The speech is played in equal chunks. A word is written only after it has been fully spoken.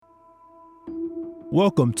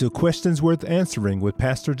Welcome to Questions Worth Answering with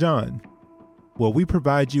Pastor John, where we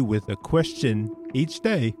provide you with a question each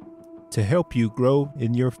day to help you grow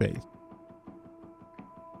in your faith.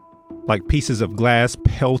 Like pieces of glass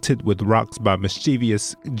pelted with rocks by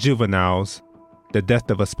mischievous juveniles, the death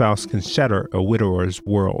of a spouse can shatter a widower's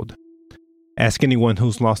world. Ask anyone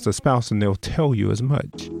who's lost a spouse and they'll tell you as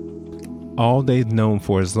much. All they've known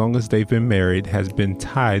for as long as they've been married has been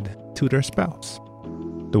tied to their spouse.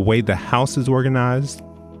 The way the house is organized,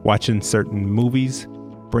 watching certain movies,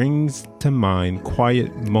 brings to mind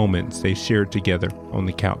quiet moments they shared together on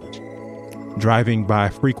the couch. Driving by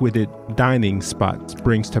frequented dining spots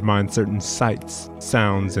brings to mind certain sights,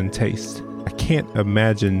 sounds, and tastes. I can't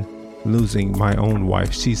imagine losing my own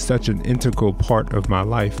wife. She's such an integral part of my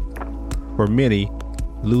life. For many,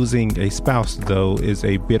 losing a spouse, though, is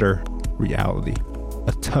a bitter reality,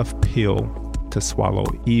 a tough pill to swallow,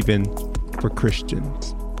 even for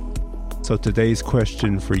Christians. So today's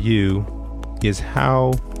question for you is,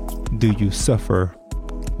 how do you suffer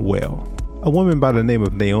well? A woman by the name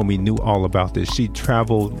of Naomi knew all about this. She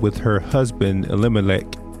traveled with her husband Elimelech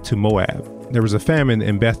to Moab. There was a famine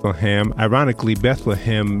in Bethlehem. Ironically,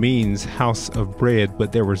 Bethlehem means house of bread,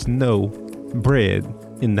 but there was no bread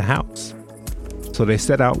in the house. So they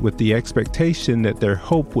set out with the expectation that their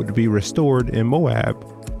hope would be restored in Moab,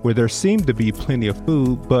 where there seemed to be plenty of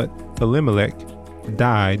food, but Elimelech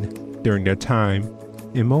died during their time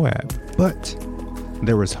in Moab. But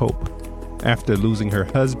there was hope. After losing her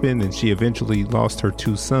husband and she eventually lost her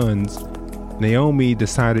two sons, Naomi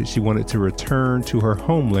decided she wanted to return to her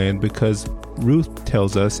homeland because Ruth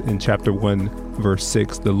tells us in chapter 1, verse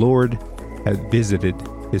 6, the Lord had visited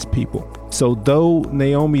his people. So though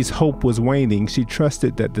Naomi's hope was waning, she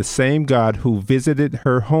trusted that the same God who visited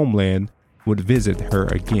her homeland would visit her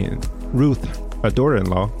again. Ruth, her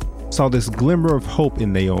daughter-in-law, saw this glimmer of hope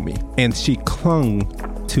in Naomi, and she clung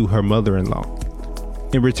to her mother-in-law.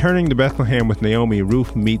 In returning to Bethlehem with Naomi,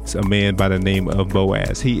 Ruth meets a man by the name of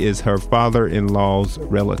Boaz. He is her father-in-law's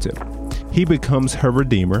relative. He becomes her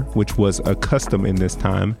redeemer, which was a custom in this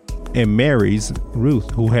time, and marries Ruth,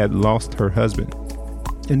 who had lost her husband.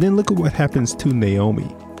 And then look at what happens to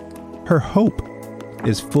Naomi. Her hope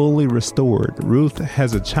is fully restored. Ruth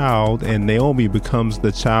has a child, and Naomi becomes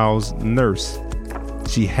the child's nurse.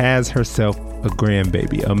 She has herself a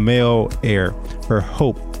grandbaby, a male heir. Her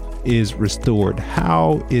hope is restored.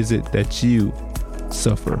 How is it that you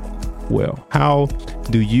suffer well? How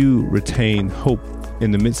do you retain hope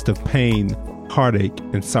in the midst of pain, heartache,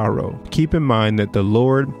 and sorrow? Keep in mind that the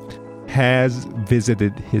Lord has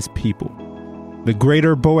visited his people. The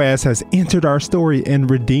greater Boaz has entered our story and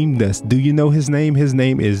redeemed us. Do you know his name? His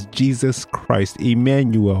name is Jesus Christ,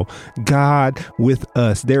 Emmanuel, God with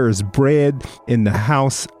us. There is bread in the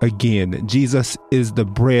house again. Jesus is the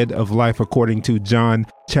bread of life, according to John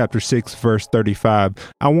chapter 6, verse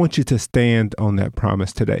 35. I want you to stand on that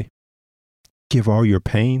promise today. Give all your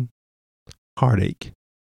pain, heartache,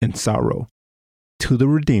 and sorrow to the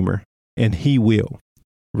Redeemer, and he will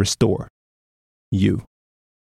restore you.